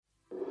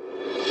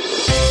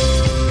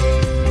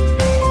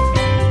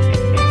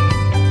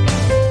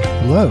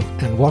Hello,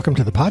 and welcome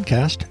to the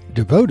podcast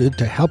devoted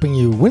to helping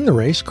you win the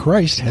race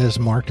Christ has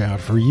marked out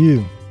for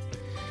you.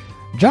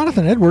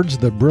 Jonathan Edwards,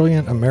 the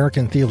brilliant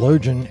American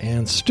theologian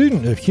and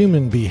student of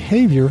human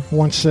behavior,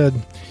 once said,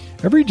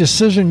 "Every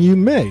decision you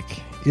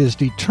make is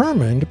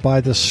determined by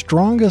the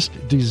strongest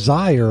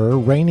desire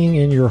reigning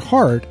in your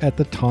heart at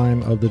the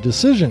time of the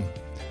decision."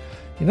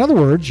 In other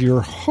words,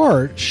 your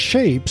heart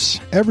shapes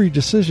every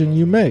decision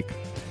you make.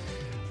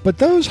 But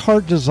those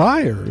heart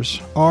desires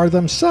are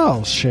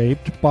themselves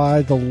shaped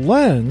by the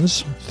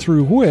lens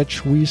through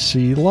which we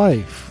see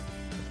life.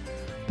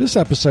 This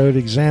episode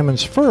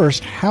examines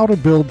first how to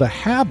build the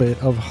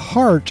habit of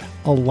heart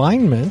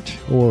alignment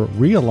or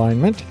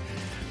realignment,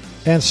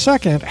 and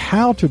second,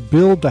 how to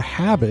build the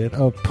habit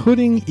of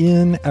putting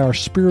in our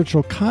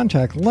spiritual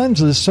contact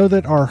lenses so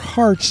that our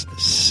hearts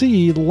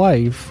see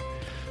life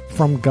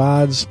from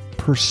God's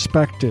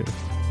perspective.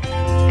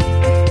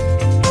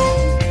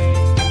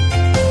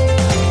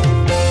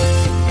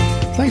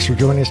 Thanks for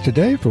joining us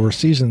today for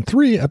Season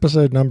 3,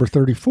 Episode number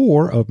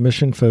 34 of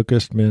Mission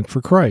Focused Men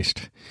for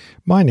Christ.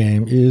 My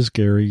name is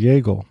Gary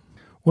Yeagle.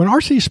 When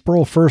R.C.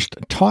 Sproul first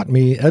taught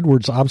me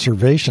Edwards'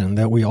 observation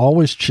that we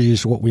always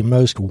choose what we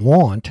most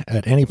want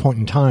at any point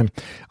in time,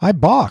 I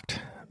balked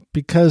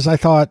because I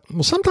thought,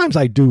 well, sometimes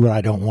I do what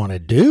I don't want to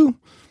do.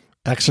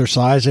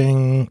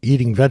 Exercising,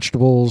 eating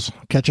vegetables,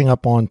 catching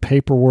up on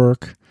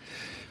paperwork.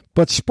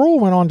 But Sproul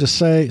went on to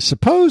say,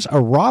 suppose a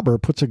robber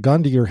puts a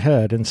gun to your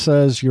head and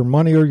says your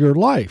money or your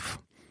life.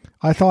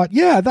 I thought,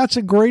 yeah, that's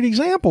a great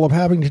example of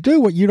having to do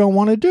what you don't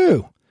want to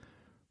do.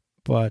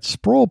 But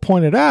Sproul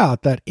pointed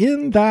out that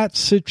in that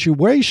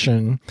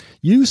situation,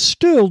 you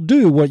still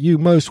do what you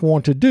most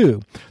want to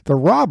do. The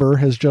robber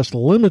has just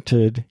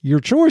limited your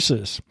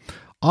choices.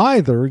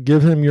 Either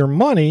give him your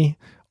money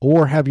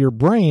or have your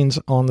brains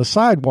on the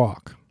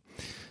sidewalk.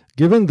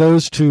 Given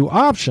those two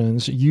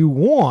options, you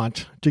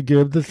want to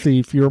give the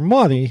thief your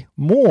money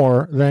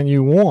more than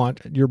you want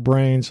your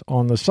brains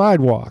on the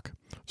sidewalk.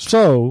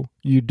 So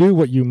you do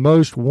what you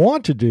most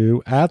want to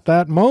do at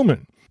that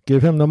moment.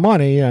 Give him the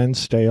money and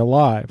stay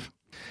alive.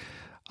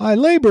 I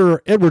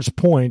labor Edwards'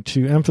 point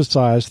to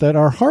emphasize that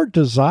our heart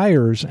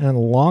desires and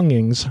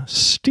longings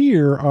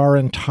steer our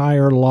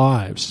entire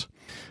lives.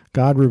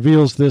 God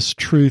reveals this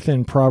truth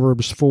in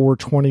Proverbs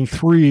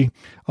 4:23.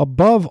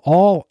 Above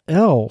all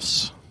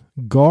else,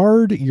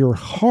 guard your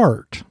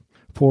heart,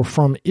 for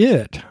from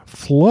it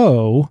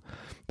flow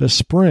the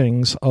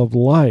springs of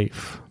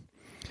life.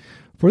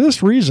 For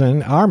this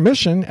reason, our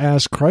mission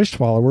as Christ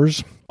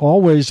followers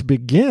always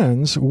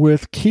begins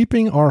with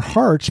keeping our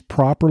hearts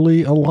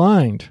properly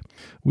aligned.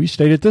 We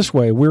state it this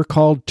way: we're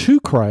called to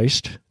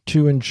Christ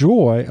to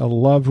enjoy a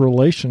love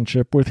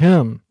relationship with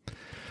Him.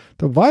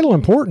 The vital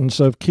importance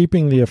of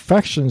keeping the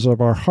affections of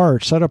our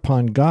heart set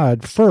upon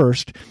God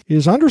first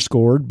is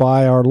underscored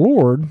by our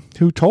Lord,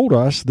 who told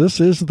us this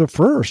is the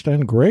first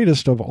and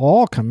greatest of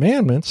all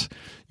commandments.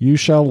 You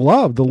shall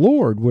love the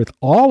Lord with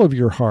all of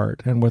your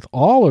heart and with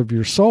all of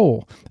your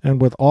soul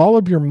and with all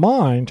of your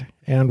mind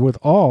and with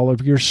all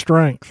of your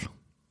strength.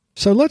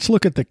 So let's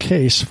look at the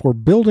case for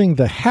building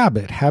the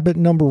habit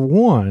number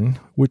 1,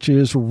 which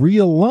is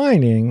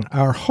realigning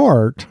our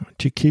heart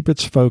to keep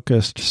its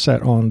focus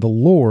set on the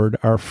Lord,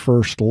 our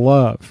first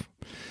love.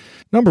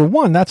 Number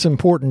 1, that's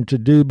important to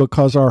do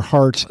because our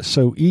hearts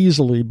so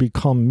easily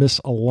become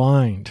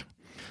misaligned.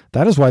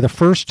 That is why the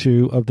first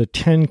 2 of the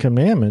 10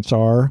 commandments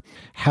are,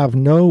 have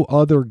no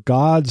other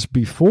gods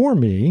before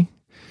me,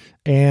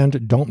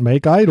 and don't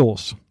make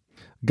idols.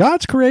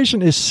 God's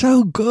creation is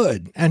so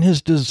good, and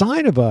His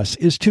design of us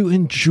is to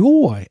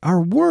enjoy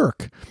our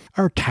work,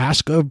 our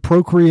task of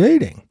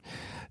procreating,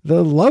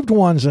 the loved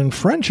ones and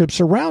friendships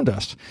around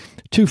us,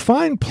 to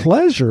find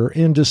pleasure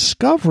in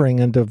discovering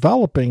and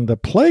developing the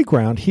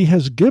playground He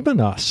has given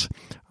us,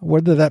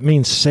 whether that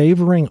means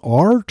savoring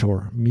art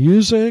or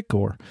music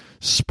or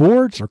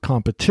sports or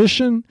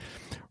competition,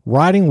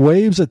 riding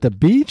waves at the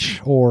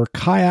beach or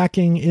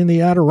kayaking in the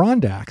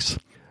Adirondacks.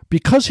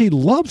 Because He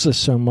loves us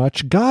so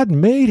much, God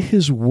made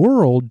His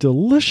world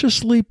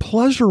deliciously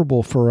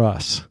pleasurable for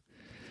us.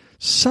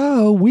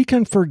 So we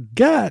can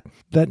forget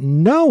that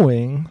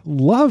knowing,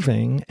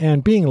 loving,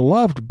 and being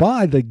loved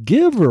by the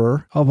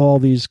giver of all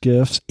these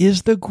gifts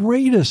is the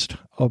greatest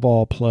of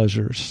all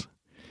pleasures.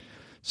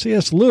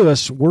 C.S.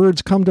 Lewis'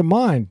 words come to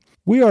mind.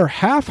 We are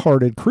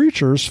half-hearted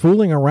creatures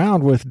fooling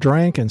around with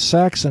drink and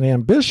sex and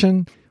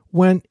ambition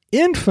when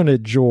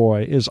infinite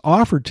joy is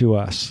offered to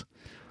us.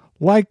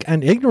 Like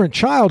an ignorant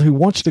child who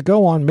wants to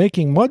go on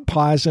making mud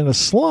pies in a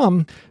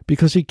slum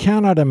because he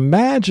cannot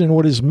imagine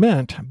what is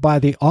meant by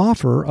the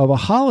offer of a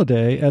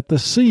holiday at the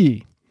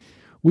sea.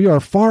 We are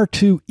far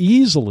too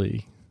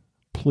easily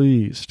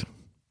pleased.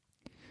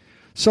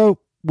 So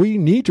we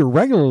need to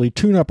regularly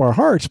tune up our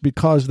hearts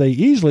because they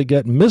easily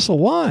get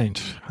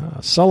misaligned,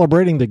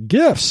 celebrating the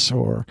gifts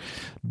or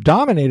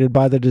dominated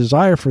by the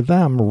desire for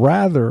them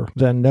rather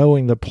than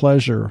knowing the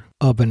pleasure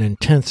of an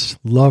intense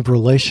love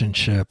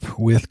relationship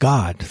with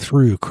God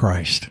through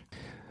Christ.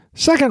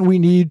 Second, we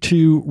need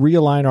to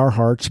realign our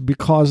hearts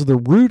because the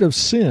root of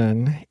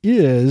sin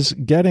is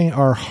getting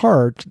our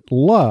heart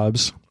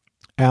loves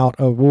out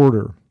of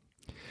order.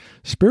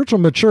 Spiritual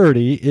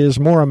maturity is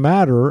more a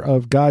matter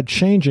of God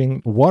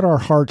changing what our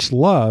hearts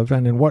love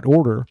and in what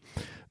order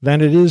than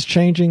it is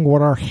changing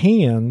what our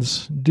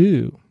hands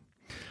do.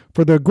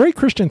 For the great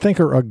Christian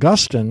thinker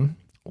Augustine,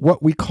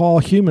 what we call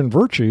human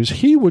virtues,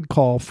 he would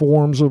call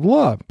forms of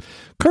love.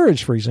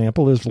 Courage, for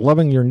example, is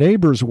loving your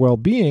neighbor's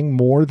well-being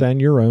more than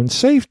your own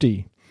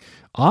safety.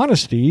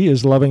 Honesty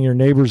is loving your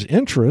neighbor's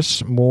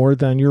interests more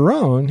than your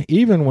own,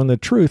 even when the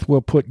truth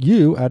will put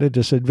you at a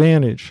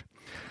disadvantage.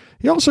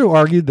 He also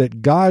argued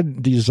that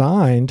God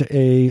designed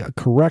a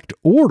correct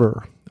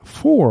order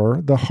for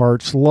the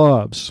heart's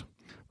loves.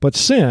 But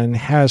sin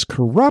has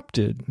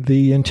corrupted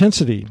the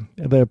intensity,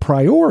 the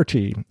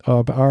priority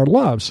of our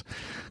loves,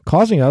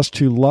 causing us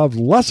to love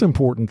less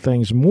important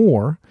things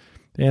more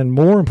and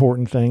more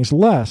important things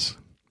less.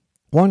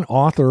 One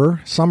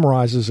author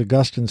summarizes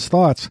Augustine's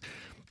thoughts: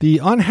 the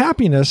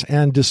unhappiness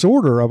and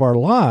disorder of our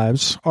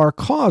lives are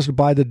caused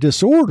by the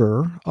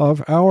disorder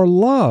of our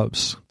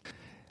loves.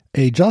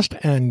 A just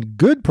and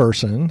good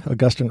person,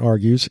 Augustine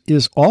argues,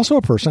 is also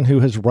a person who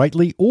has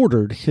rightly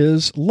ordered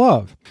his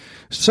love,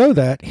 so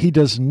that he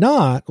does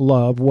not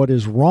love what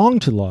is wrong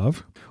to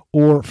love,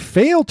 or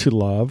fail to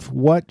love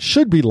what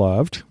should be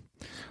loved,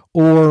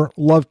 or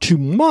love too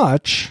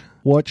much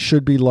what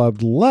should be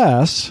loved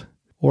less,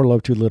 or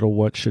love too little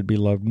what should be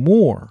loved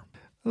more.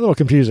 A little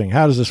confusing.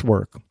 How does this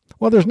work?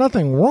 Well, there's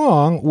nothing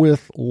wrong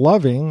with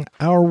loving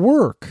our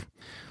work.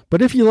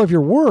 But if you love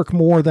your work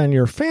more than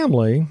your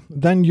family,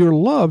 then your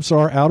loves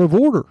are out of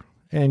order,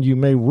 and you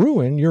may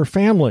ruin your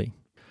family.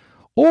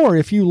 Or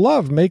if you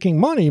love making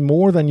money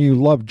more than you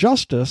love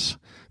justice,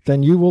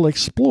 then you will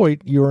exploit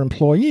your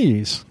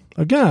employees,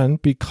 again,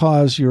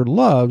 because your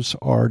loves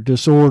are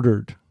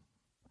disordered.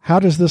 How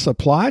does this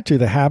apply to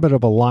the habit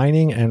of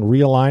aligning and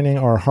realigning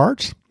our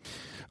hearts?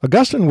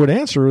 Augustine would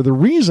answer, the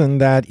reason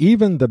that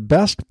even the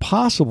best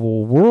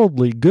possible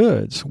worldly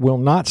goods will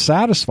not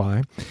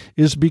satisfy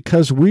is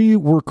because we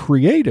were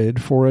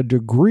created for a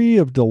degree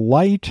of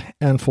delight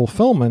and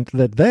fulfillment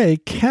that they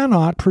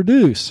cannot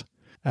produce.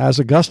 As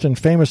Augustine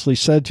famously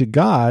said to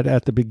God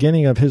at the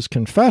beginning of his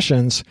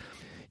Confessions,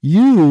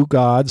 "You,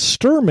 God,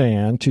 stir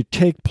man to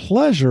take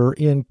pleasure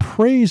in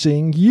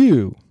praising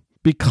you,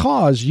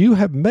 because you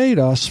have made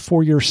us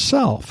for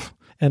yourself.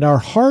 And our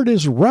heart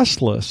is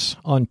restless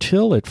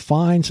until it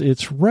finds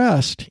its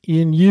rest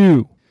in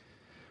you."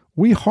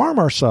 We harm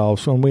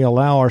ourselves when we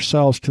allow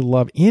ourselves to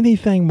love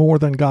anything more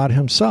than God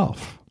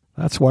himself.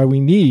 That's why we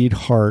need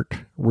heart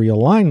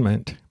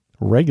realignment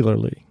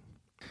regularly.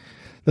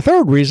 The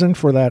third reason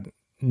for that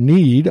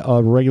need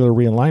of regular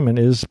realignment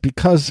is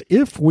because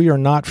if we are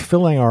not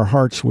filling our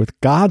hearts with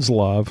God's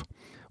love,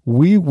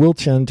 we will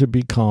tend to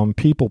become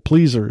people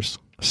pleasers,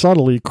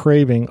 subtly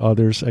craving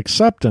others'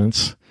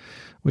 acceptance,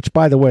 which,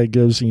 by the way,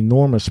 gives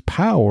enormous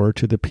power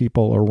to the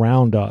people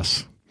around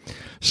us.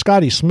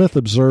 Scotty Smith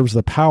observes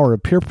the power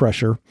of peer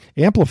pressure,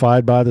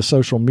 amplified by the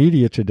social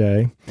media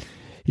today.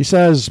 He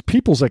says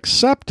people's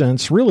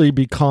acceptance really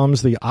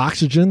becomes the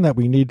oxygen that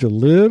we need to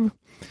live,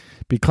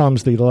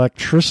 becomes the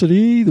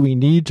electricity that we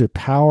need to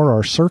power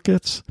our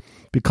circuits,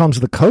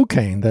 becomes the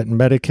cocaine that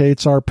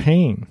medicates our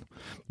pain,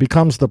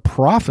 becomes the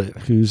prophet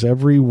whose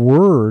every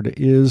word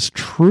is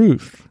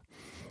truth,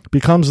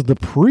 becomes the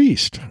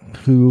priest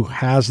who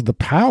has the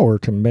power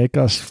to make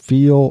us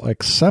feel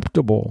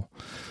acceptable,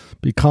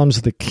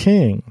 becomes the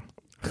king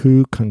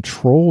who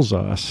controls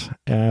us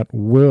at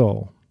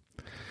will.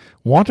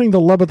 Wanting the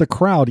love of the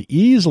crowd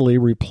easily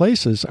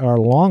replaces our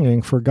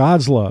longing for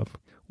God's love,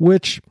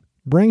 which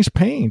brings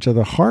pain to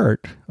the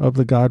heart of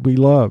the God we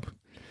love.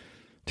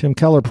 Tim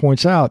Keller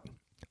points out,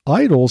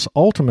 idols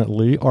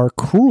ultimately are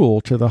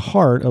cruel to the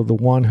heart of the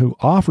one who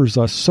offers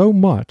us so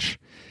much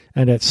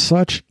and at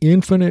such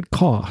infinite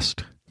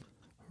cost.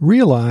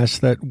 Realize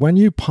that when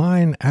you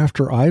pine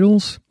after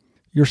idols,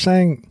 you're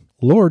saying,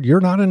 Lord,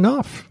 you're not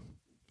enough.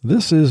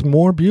 This is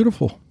more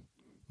beautiful,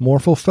 more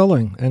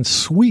fulfilling, and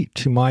sweet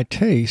to my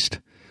taste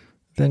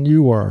than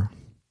you are.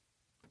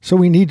 So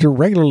we need to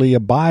regularly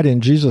abide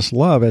in Jesus'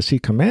 love as he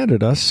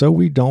commanded us so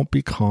we don't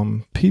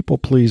become people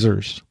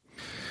pleasers.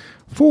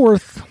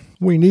 Fourth,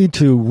 we need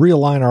to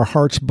realign our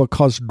hearts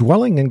because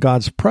dwelling in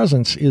God's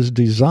presence is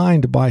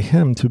designed by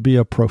him to be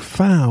a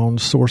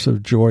profound source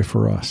of joy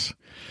for us.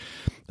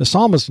 The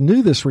psalmist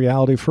knew this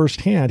reality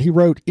firsthand. He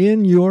wrote,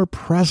 "In your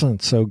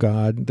presence, O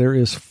God, there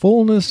is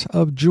fullness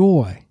of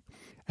joy.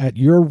 At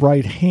your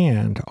right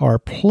hand are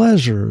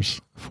pleasures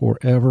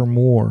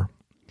forevermore."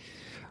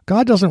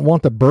 God doesn't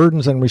want the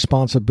burdens and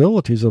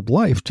responsibilities of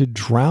life to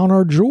drown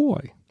our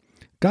joy.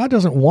 God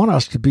doesn't want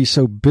us to be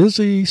so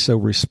busy, so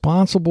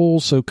responsible,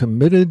 so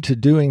committed to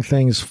doing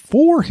things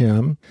for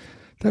him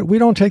that we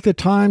don't take the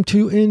time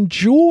to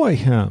enjoy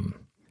him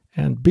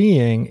and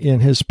being in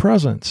his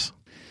presence.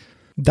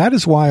 That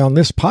is why on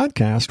this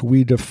podcast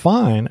we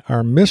define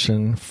our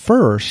mission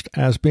first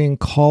as being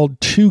called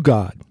to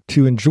God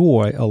to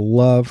enjoy a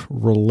love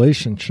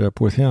relationship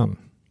with him.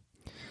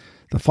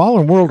 The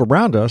fallen world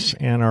around us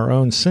and our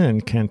own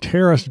sin can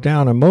tear us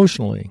down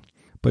emotionally,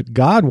 but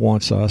God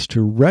wants us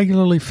to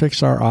regularly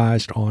fix our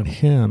eyes on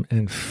Him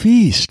and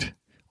feast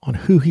on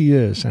who He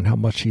is and how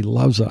much He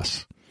loves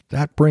us.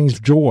 That brings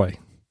joy.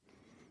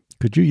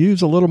 Could you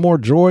use a little more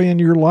joy in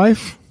your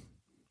life?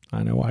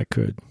 I know I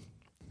could.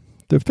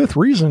 The fifth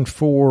reason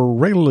for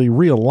regularly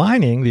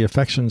realigning the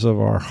affections of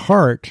our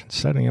heart,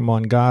 setting them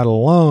on God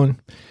alone,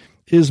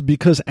 is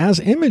because as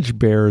image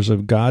bearers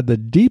of God, the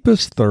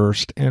deepest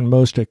thirst and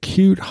most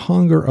acute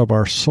hunger of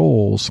our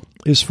souls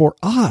is for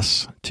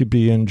us to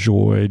be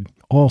enjoyed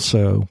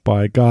also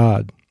by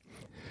God.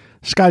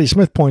 Scotty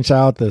Smith points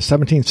out the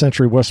 17th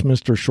century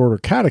Westminster Shorter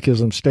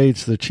Catechism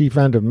states the chief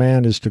end of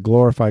man is to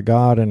glorify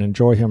God and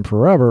enjoy Him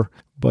forever,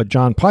 but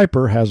John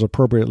Piper has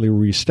appropriately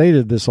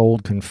restated this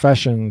old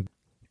confession.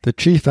 The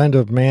chief end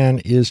of man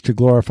is to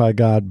glorify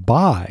God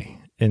by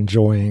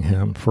enjoying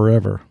Him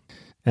forever.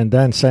 And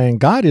then saying,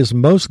 God is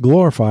most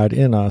glorified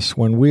in us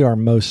when we are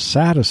most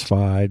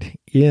satisfied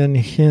in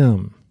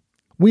Him.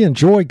 We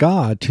enjoy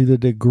God to the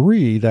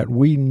degree that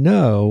we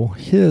know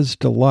His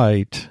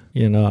delight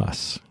in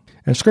us.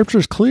 And Scripture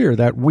is clear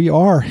that we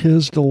are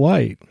His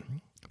delight.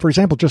 For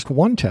example, just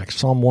one text,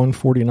 Psalm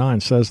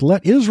 149 says,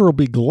 "Let Israel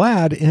be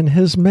glad in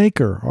his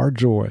Maker," our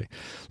joy.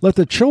 "Let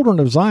the children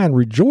of Zion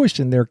rejoice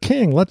in their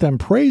King. Let them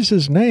praise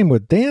His name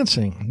with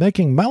dancing,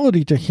 making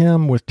melody to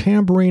Him with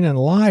tambourine and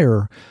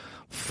lyre.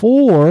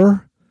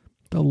 For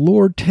the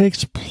Lord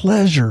takes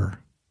pleasure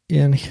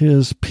in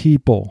His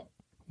people."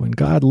 When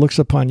God looks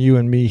upon you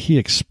and me, He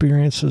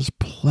experiences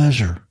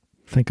pleasure.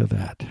 Think of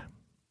that.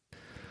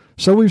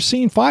 So we've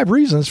seen 5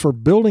 reasons for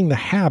building the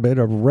habit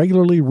of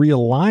regularly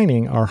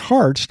realigning our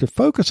hearts to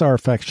focus our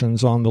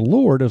affections on the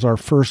Lord as our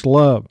first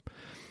love.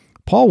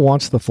 Paul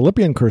wants the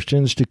Philippian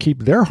Christians to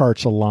keep their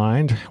hearts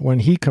aligned when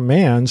he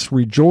commands,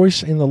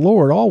 "Rejoice in the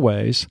Lord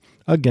always.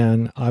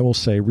 Again, I will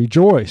say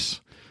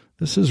rejoice."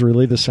 This is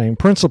really the same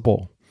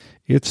principle.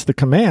 It's the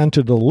command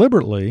to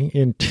deliberately,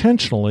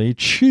 intentionally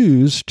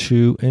choose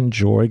to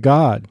enjoy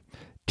God.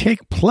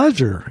 Take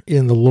pleasure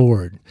in the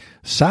Lord.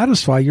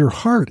 Satisfy your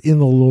heart in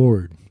the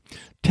Lord.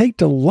 Take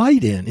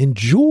delight in,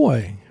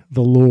 enjoy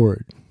the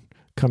Lord,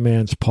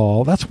 commands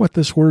Paul. That's what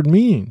this word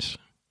means.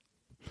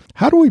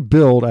 How do we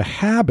build a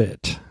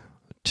habit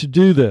to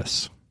do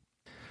this?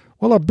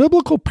 Well, a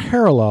biblical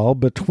parallel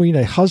between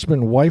a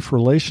husband-wife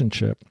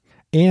relationship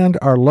and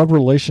our love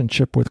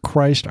relationship with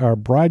Christ, our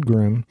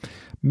bridegroom,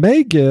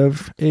 may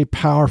give a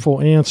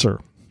powerful answer.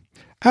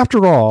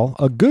 After all,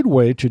 a good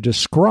way to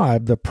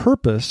describe the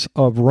purpose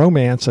of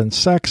romance and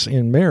sex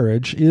in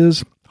marriage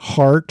is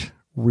heart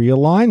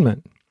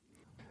realignment.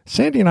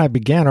 Sandy and I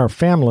began our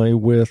family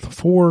with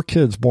 4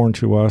 kids born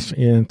to us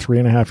in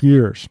 3.5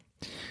 years.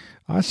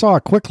 I saw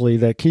quickly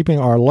that keeping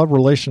our love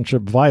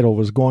relationship vital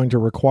was going to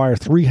require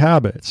 3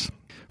 habits.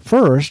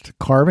 First,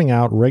 carving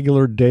out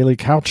regular daily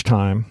couch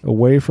time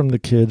away from the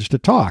kids to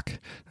talk.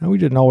 Now, we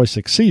didn't always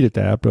succeed at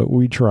that, but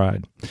we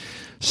tried.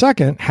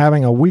 Second,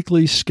 having a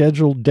weekly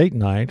scheduled date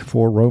night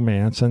for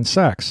romance and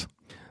sex.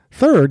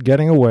 Third,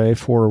 getting away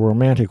for a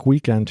romantic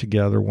weekend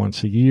together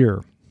once a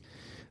year.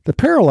 The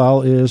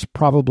parallel is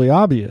probably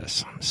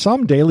obvious.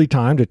 Some daily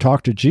time to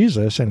talk to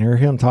Jesus and hear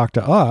Him talk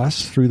to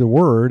us through the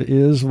Word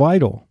is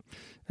vital.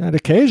 And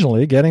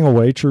occasionally, getting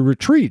away to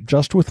retreat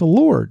just with the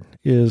Lord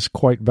is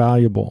quite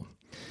valuable.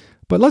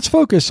 But let's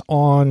focus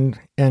on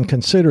and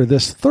consider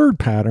this third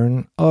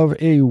pattern of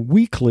a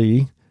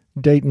weekly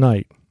date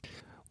night.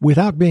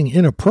 Without being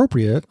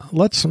inappropriate,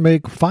 let's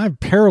make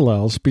 5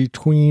 parallels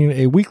between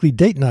a weekly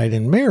date night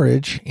in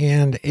marriage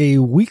and a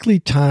weekly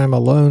time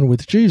alone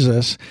with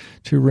Jesus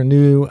to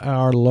renew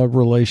our love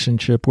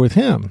relationship with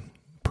Him,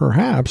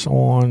 perhaps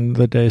on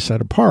the day set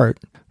apart,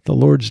 the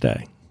Lord's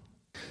Day.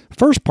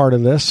 First part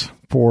of this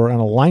for an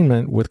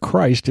alignment with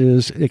Christ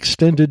is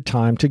extended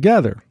time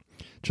together.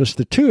 Just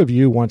the 2 of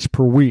you once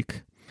per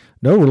week.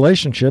 No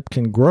relationship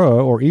can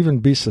grow or even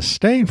be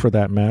sustained for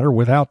that matter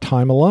without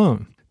time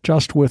alone,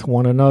 just with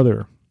one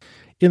another.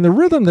 In the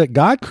rhythm that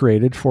God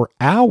created for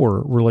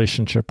our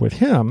relationship with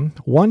Him,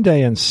 1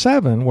 day in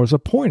 7 was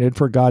appointed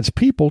for God's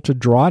people to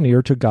draw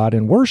near to God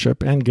in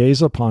worship and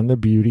gaze upon the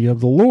beauty of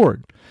the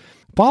Lord.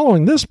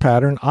 Following this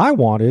pattern, I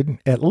wanted,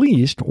 at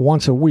least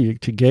once a week,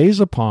 to gaze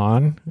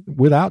upon,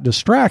 without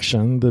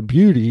distraction, the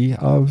beauty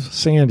of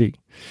Sandy.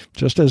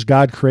 Just as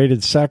God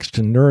created sex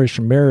to nourish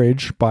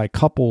marriage by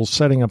couples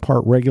setting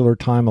apart regular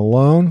time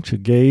alone to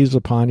gaze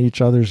upon each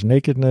other's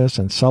nakedness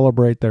and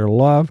celebrate their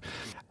love,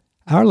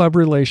 our love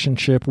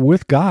relationship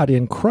with God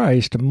in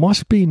Christ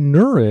must be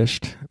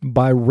nourished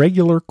by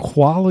regular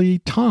quality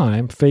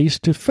time face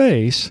to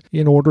face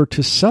in order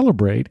to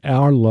celebrate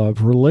our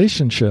love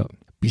relationship.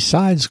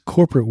 Besides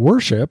corporate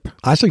worship,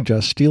 I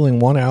suggest stealing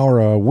 1 hour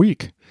a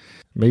week,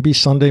 maybe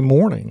Sunday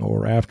morning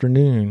or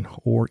afternoon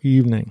or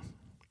evening.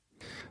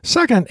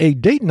 Second, a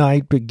date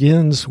night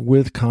begins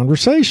with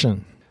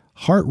conversation.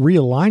 Heart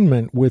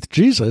realignment with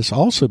Jesus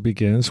also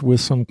begins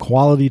with some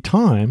quality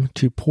time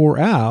to pour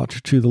out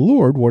to the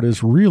Lord what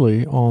is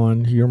really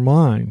on your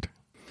mind.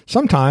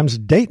 Sometimes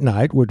date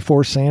night would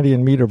force Sandy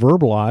and me to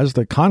verbalize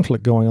the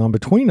conflict going on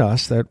between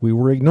us that we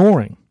were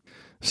ignoring.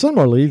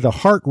 Similarly, the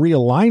heart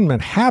realignment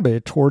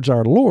habit towards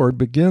our Lord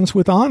begins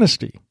with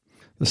honesty.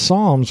 The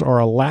Psalms are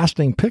a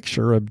lasting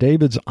picture of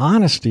David's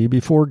honesty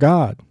before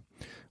God.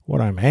 What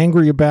I'm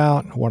angry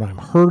about, what I'm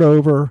hurt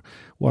over,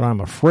 what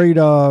I'm afraid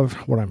of,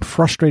 what I'm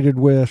frustrated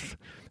with,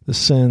 the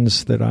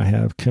sins that I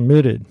have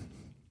committed.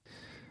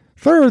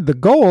 Third, the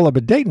goal of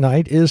a date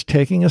night is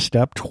taking a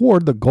step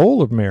toward the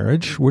goal of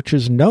marriage, which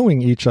is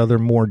knowing each other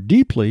more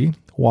deeply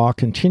while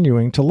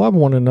continuing to love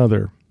one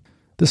another.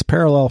 This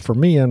parallel for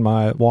me in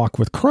my walk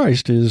with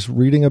Christ is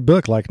reading a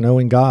book like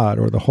Knowing God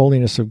or The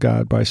Holiness of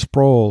God by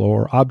Sproul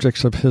or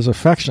Objects of His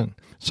Affection,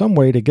 some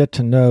way to get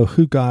to know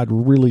who God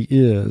really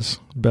is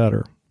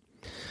better.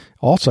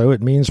 Also,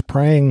 it means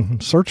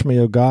praying, "Search me,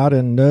 O God,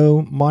 and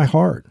know my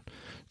heart.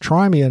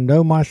 Try me and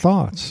know my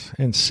thoughts,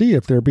 and see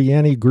if there be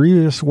any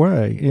grievous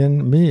way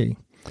in me,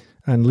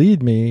 and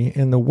lead me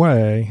in the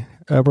way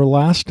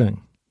everlasting."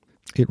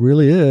 It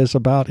really is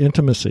about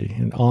intimacy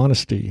and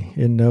honesty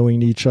in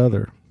knowing each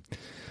other.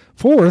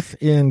 Fourth,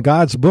 in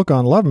God's book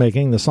on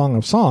lovemaking, the Song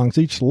of Songs,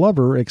 each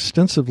lover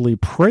extensively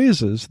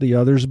praises the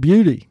other's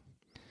beauty.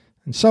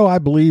 And so I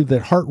believe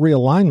that heart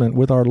realignment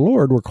with our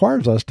Lord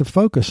requires us to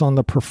focus on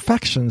the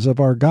perfections of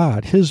our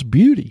God, His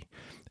beauty,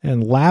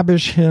 and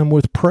lavish Him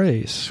with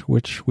praise,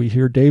 which we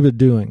hear David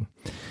doing.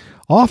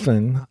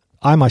 Often,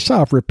 I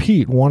myself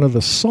repeat one of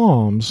the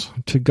Psalms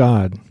to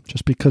God,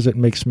 just because it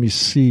makes me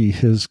see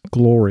His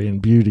glory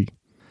and beauty.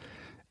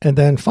 And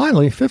then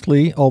finally,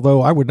 fifthly,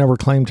 although I would never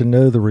claim to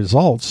know the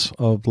results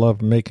of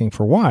love making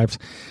for wives,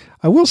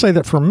 I will say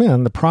that for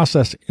men, the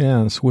process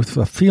ends with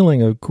a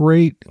feeling of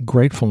great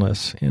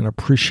gratefulness and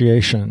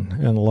appreciation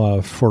and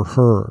love for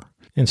her.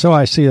 And so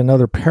I see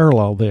another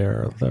parallel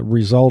there. The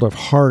result of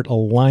heart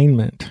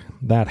alignment,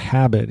 that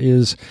habit,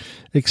 is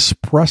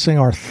expressing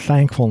our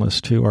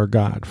thankfulness to our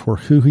God for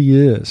who He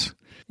is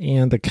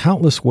and the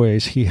countless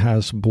ways He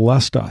has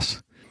blessed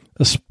us,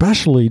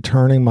 especially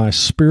turning my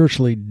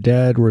spiritually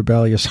dead,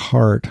 rebellious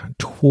heart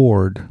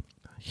toward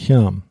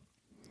Him.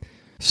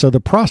 So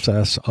the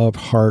process of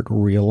heart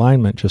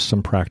realignment, just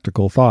some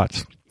practical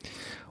thoughts.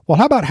 Well,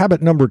 how about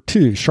habit number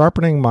 2,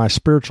 sharpening my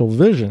spiritual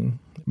vision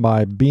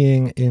by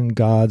being in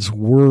God's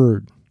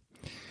Word?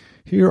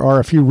 Here are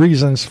a few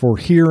reasons for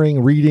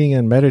hearing, reading,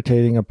 and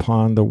meditating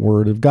upon the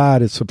Word of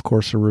God. It's, of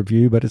course, a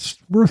review, but it's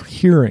worth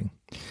hearing.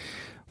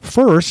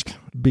 First,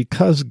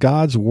 because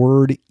God's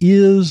Word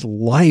is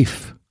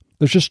life.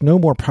 There's just no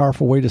more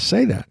powerful way to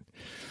say that.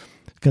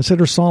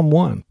 Consider Psalm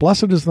 1.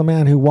 "Blessed is the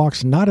man who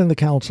walks not in the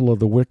counsel of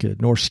the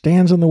wicked, nor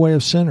stands in the way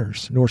of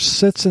sinners, nor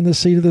sits in the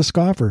seat of the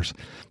scoffers.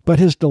 But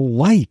his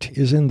delight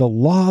is in the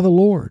law of the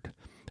Lord,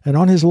 and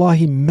on his law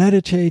he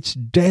meditates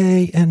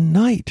day and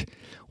night."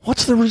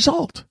 What's the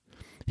result?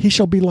 "He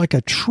shall be like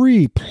a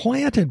tree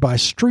planted by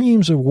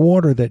streams of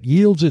water that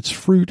yields its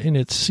fruit in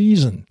its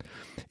season.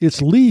 Its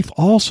leaf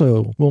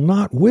also will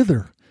not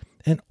wither,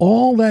 and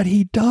all that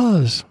he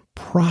does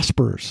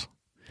prospers."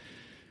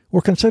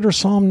 Or consider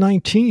Psalm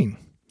 19.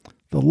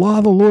 "The law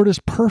of the Lord is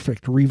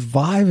perfect,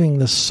 reviving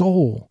the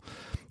soul.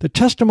 The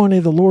testimony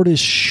of the Lord is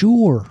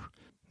sure,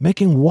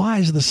 making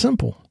wise the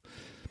simple.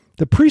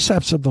 The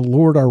precepts of the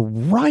Lord are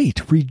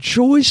right,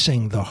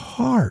 rejoicing the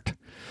heart.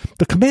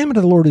 The commandment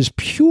of the Lord is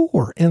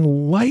pure,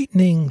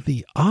 enlightening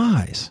the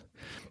eyes.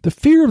 The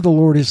fear of the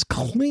Lord is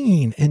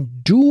clean,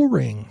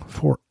 enduring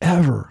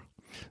forever.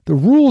 The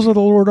rules of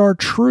the Lord are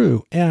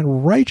true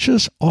and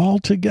righteous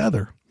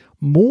altogether.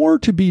 More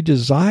to be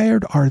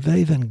desired are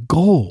they than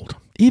gold,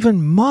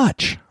 even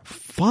much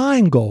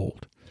fine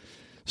gold.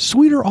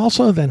 Sweeter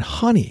also than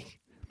honey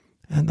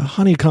and the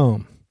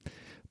honeycomb.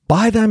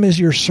 By them is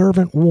your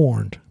servant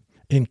warned.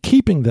 In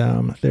keeping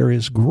them there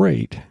is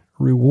great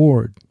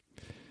reward."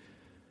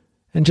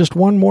 And just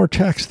one more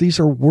text. These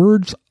are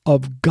words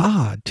of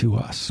God to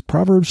us.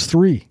 Proverbs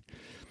 3.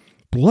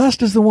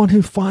 "Blessed is the one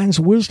who finds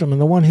wisdom and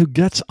the one who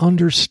gets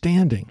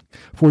understanding.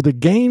 For the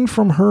gain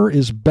from her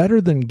is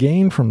better than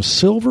gain from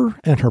silver,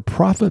 and her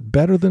profit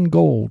better than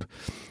gold.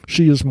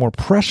 She is more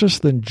precious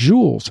than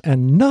jewels,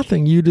 and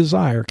nothing you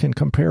desire can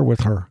compare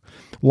with her.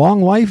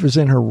 Long life is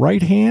in her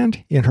right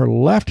hand, in her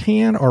left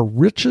hand are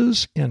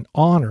riches and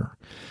honor.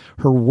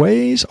 Her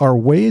ways are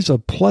ways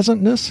of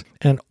pleasantness,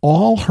 and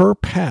all her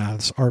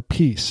paths are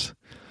peace.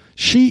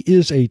 She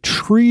is a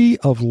tree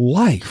of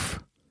life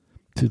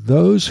to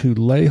those who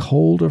lay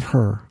hold of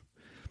her.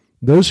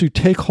 Those who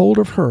take hold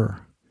of her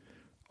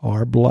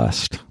are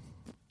blessed."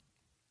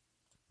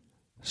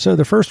 So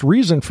the first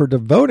reason for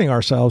devoting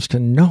ourselves to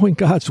knowing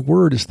God's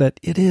Word is that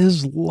it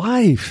is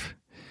life.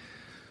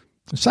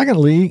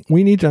 Secondly,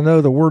 we need to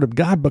know the Word of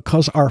God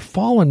because our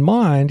fallen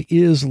mind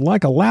is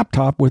like a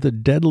laptop with a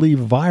deadly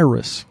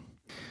virus.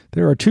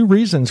 There are 2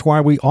 reasons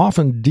why we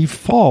often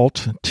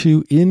default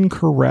to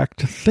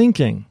incorrect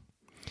thinking.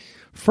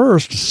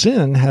 First,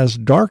 sin has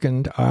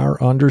darkened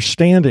our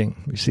understanding.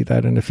 We see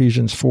that in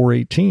Ephesians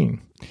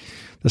 4:18.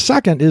 The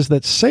second is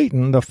that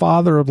Satan, the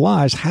father of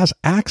lies, has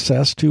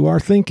access to our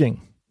thinking.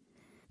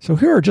 So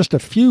here are just a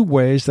few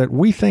ways that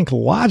we think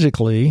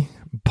logically,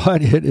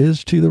 but it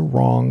is to the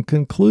wrong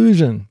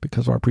conclusion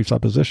because of our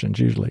presuppositions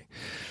usually.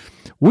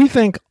 We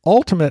think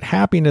ultimate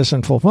happiness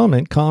and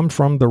fulfillment come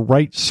from the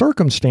right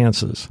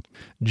circumstances.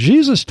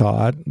 Jesus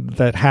taught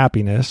that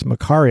happiness,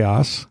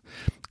 makarios,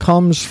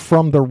 comes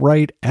from the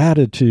right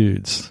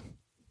attitudes.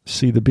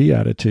 See the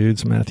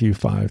Beatitudes, Matthew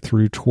 5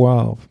 through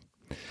 12.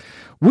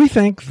 We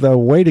think the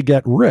way to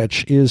get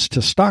rich is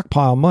to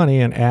stockpile money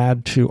and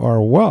add to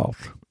our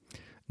wealth.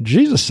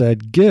 Jesus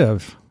said,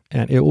 "Give,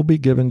 and it will be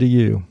given to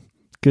you.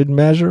 Good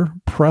measure,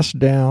 pressed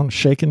down,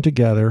 shaken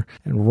together,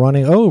 and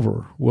running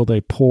over will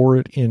they pour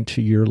it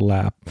into your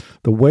lap."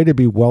 The way to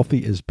be wealthy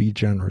is be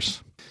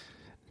generous.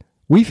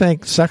 We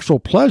think sexual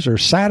pleasure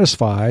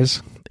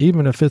satisfies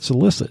even if it's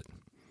illicit.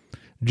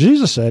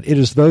 Jesus said, "It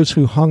is those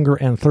who hunger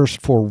and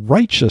thirst for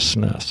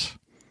righteousness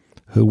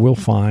who will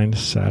find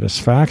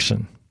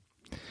satisfaction."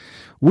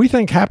 We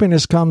think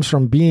happiness comes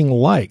from being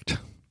liked.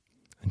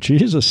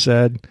 Jesus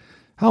said,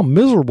 "How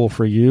miserable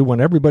for you when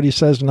everybody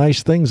says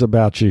nice things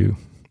about you."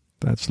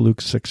 That's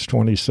Luke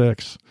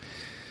 6:26.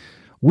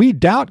 We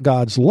doubt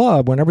God's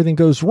love when everything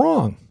goes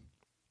wrong.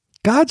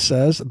 God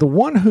says the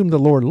one whom the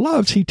Lord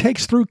loves, he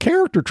takes through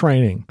character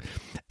training.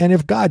 And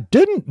if God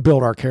didn't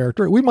build our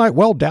character, we might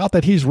well doubt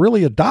that he's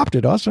really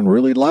adopted us and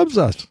really loves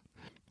us.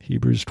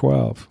 Hebrews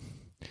 12.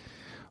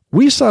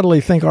 We subtly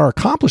think our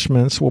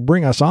accomplishments will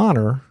bring us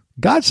honor.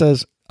 God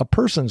says a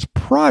person's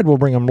pride will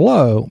bring him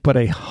low, but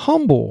a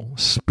humble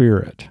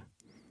spirit,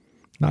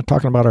 not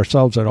talking about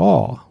ourselves at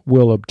all,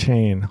 will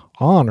obtain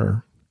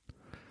honor.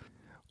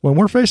 When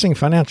we're facing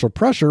financial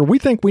pressure, we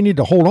think we need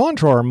to hold on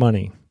to our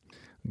money.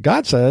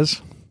 God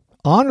says,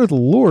 "Honor the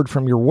Lord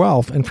from your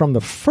wealth and from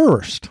the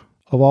first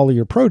of all of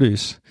your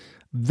produce.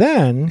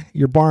 Then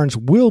your barns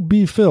will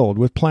be filled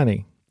with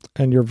plenty,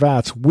 and your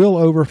vats will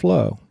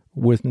overflow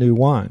with new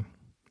wine."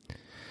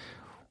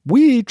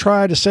 We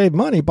try to save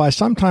money by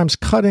sometimes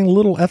cutting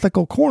little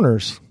ethical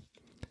corners.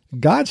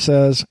 God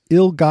says,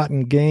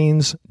 "Ill-gotten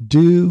gains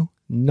do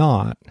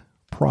not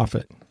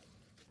profit."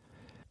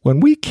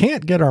 When we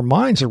can't get our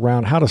minds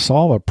around how to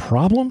solve a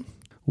problem,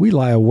 we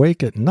lie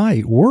awake at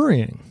night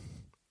worrying.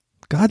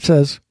 God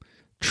says,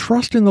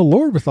 "Trust in the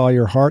Lord with all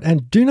your heart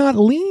and do not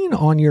lean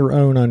on your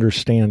own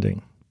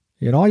understanding.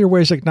 In all your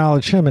ways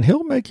acknowledge him and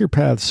he'll make your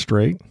paths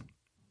straight."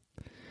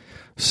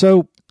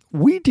 So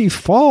we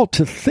default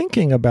to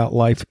thinking about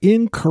life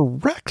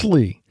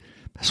incorrectly.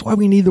 That's why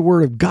we need the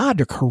Word of God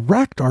to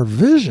correct our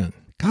vision.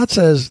 God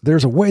says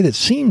there's a way that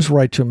seems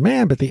right to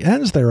man, but the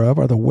ends thereof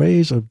are the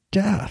ways of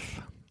death.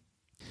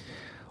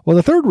 Well,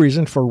 the third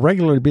reason for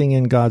regularly being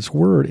in God's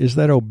Word is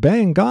that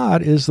obeying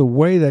God is the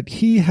way that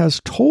he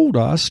has told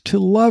us to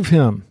love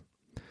him.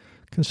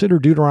 Consider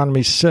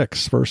Deuteronomy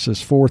 6,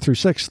 verses 4 through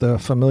 6, the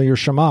familiar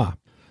Shema.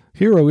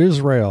 "Hear, O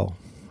Israel,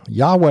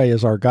 Yahweh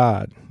is our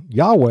God.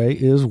 Yahweh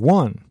is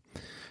one.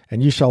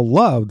 And you shall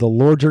love the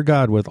Lord your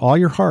God with all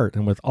your heart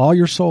and with all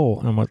your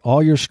soul and with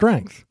all your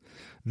strength.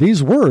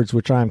 These words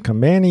which I am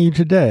commanding you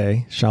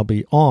today shall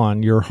be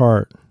on your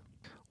heart."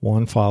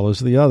 One follows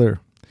the other.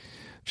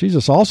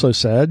 Jesus also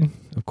said,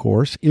 of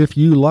course, "If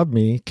you love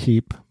me,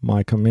 keep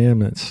my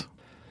commandments."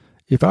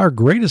 If our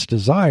greatest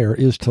desire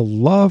is to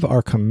love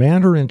our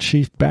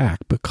commander-in-chief back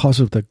because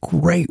of the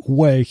great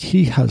way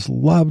he has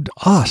loved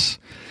us,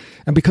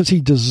 and because he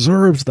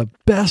deserves the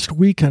best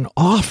we can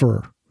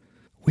offer,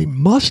 we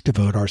must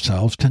devote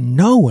ourselves to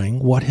knowing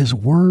what his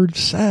word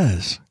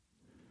says.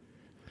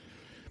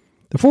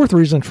 The fourth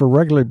reason for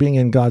regularly being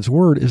in God's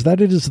Word is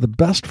that it is the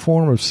best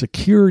form of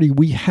security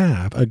we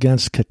have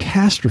against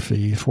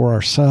catastrophe for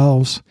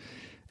ourselves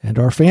and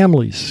our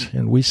families,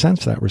 and we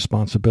sense that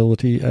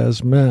responsibility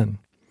as men.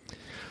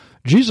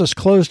 Jesus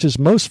closed his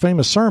most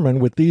famous sermon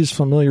with these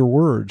familiar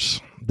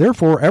words.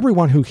 "Therefore,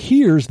 everyone who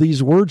hears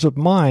these words of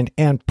mine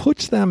and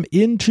puts them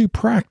into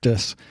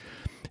practice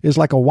is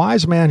like a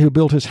wise man who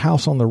built his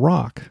house on the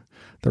rock.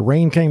 The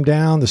rain came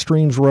down, the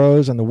streams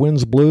rose, and the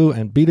winds blew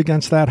and beat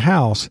against that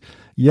house,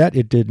 yet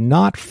it did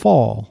not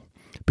fall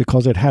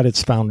because it had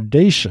its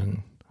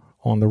foundation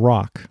on the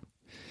rock.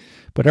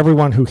 But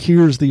everyone who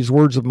hears these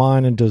words of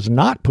mine and does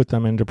not put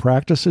them into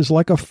practice is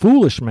like a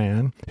foolish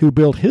man who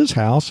built his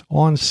house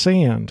on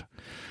sand.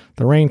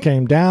 The rain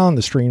came down,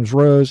 the streams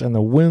rose, and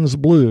the winds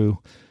blew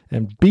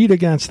and beat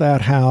against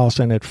that house,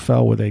 and it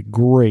fell with a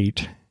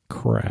great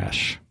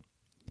crash."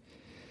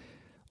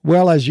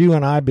 Well, as you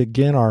and I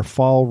begin our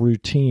fall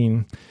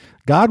routine,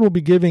 God will be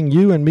giving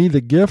you and me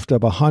the gift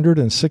of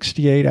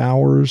 168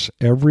 hours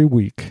every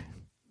week.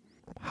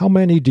 How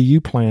many do you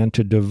plan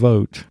to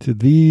devote to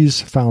these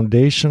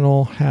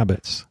foundational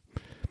habits,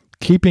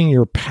 keeping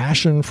your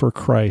passion for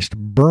Christ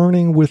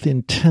burning with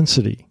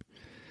intensity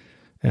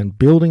and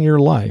building your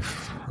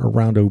life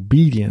around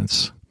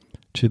obedience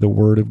to the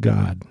Word of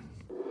God?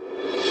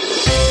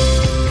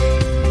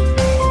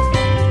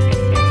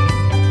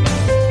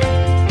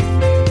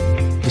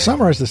 To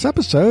summarize this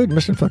episode,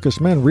 mission-focused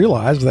men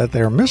realize that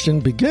their mission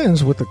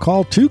begins with the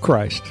call to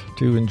Christ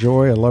to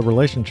enjoy a love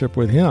relationship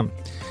with Him.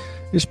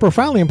 It's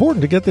profoundly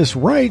important to get this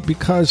right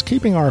because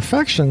keeping our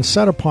affections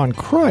set upon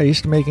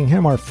Christ, making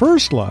Him our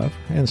first love,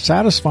 and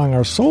satisfying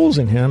our souls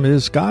in Him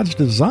is God's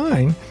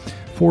design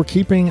for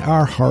keeping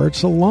our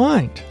hearts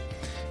aligned.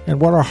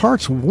 And what our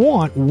hearts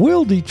want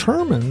will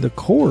determine the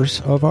course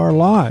of our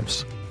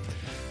lives.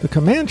 The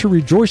command to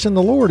rejoice in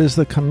the Lord is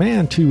the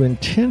command to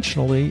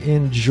intentionally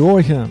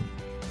enjoy Him.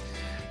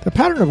 The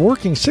pattern of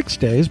working 6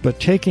 days but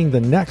taking the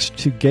next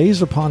to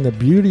gaze upon the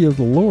beauty of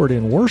the Lord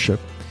in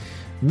worship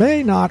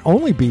may not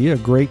only be a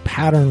great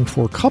pattern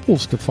for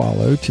couples to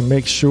follow to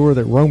make sure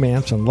that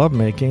romance and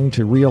lovemaking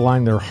to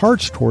realign their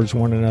hearts towards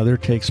one another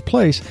takes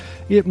place,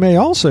 it may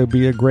also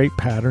be a great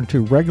pattern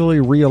to regularly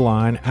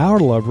realign our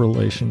love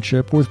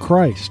relationship with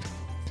Christ.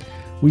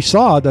 We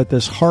saw that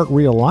this heart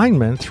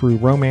realignment through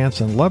romance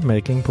and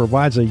lovemaking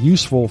provides a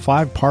useful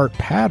 5-part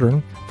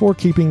pattern for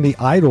keeping the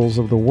idols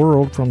of the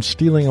world from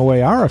stealing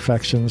away our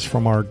affections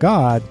from our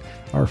God,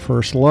 our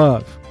first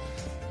love.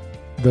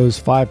 Those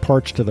 5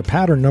 parts to the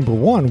pattern. Number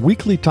 1,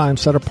 weekly time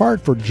set apart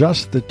for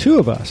just the two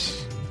of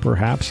us,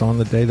 perhaps on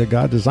the day that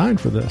God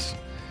designed for this.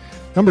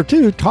 Number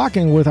 2,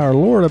 talking with our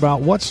Lord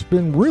about what's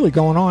been really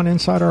going on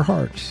inside our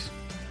hearts.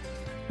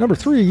 Number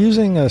 3,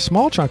 using a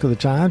small chunk of the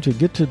time to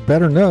get to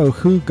better know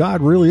who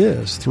God really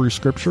is through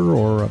Scripture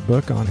or a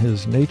book on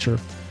His nature.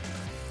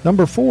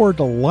 Number 4,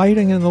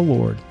 delighting in the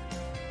Lord,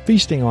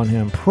 feasting on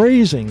Him,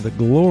 praising the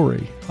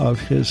glory of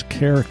His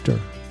character.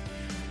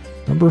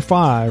 Number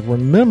 5,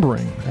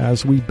 remembering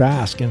as we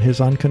bask in His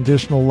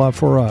unconditional love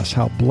for us,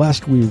 how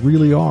blessed we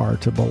really are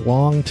to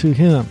belong to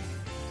Him.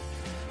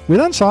 We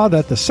then saw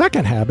that the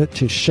second habit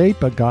to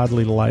shape a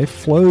godly life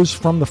flows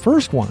from the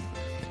first one.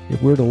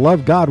 If we're to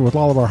love God with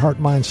all of our heart,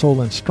 mind,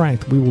 soul, and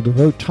strength, we will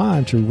devote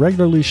time to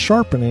regularly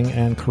sharpening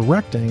and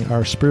correcting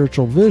our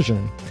spiritual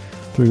vision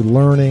through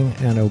learning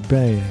and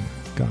obeying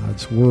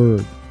God's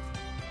Word.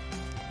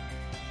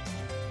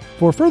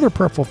 For further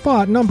prayerful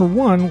thought, number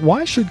 1,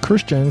 why should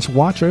Christians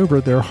watch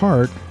over their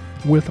heart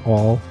with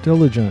all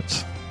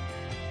diligence?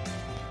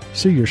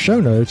 See your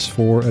show notes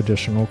for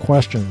additional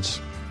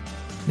questions.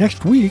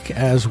 Next week,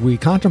 as we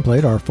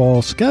contemplate our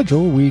fall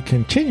schedule, we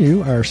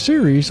continue our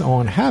series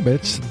on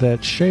habits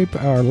that shape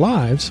our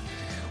lives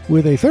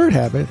with a third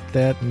habit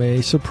that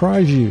may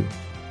surprise you.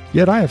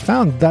 Yet I have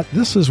found that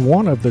this is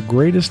one of the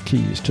greatest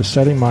keys to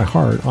setting my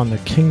heart on the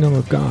kingdom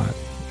of God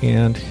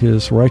and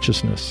His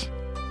righteousness.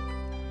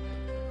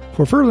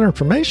 For further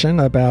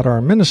information about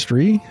our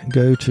ministry,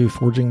 go to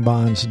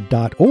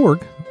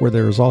forgingbonds.org, where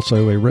there is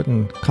also a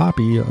written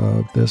copy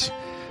of this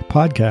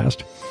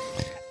podcast.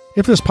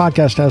 If this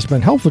podcast has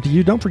been helpful to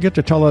you, don't forget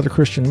to tell other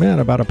Christian men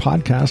about a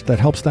podcast that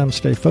helps them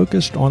stay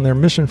focused on their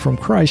mission from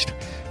Christ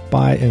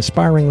by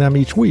inspiring them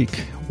each week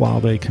while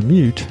they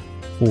commute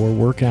or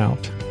work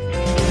out.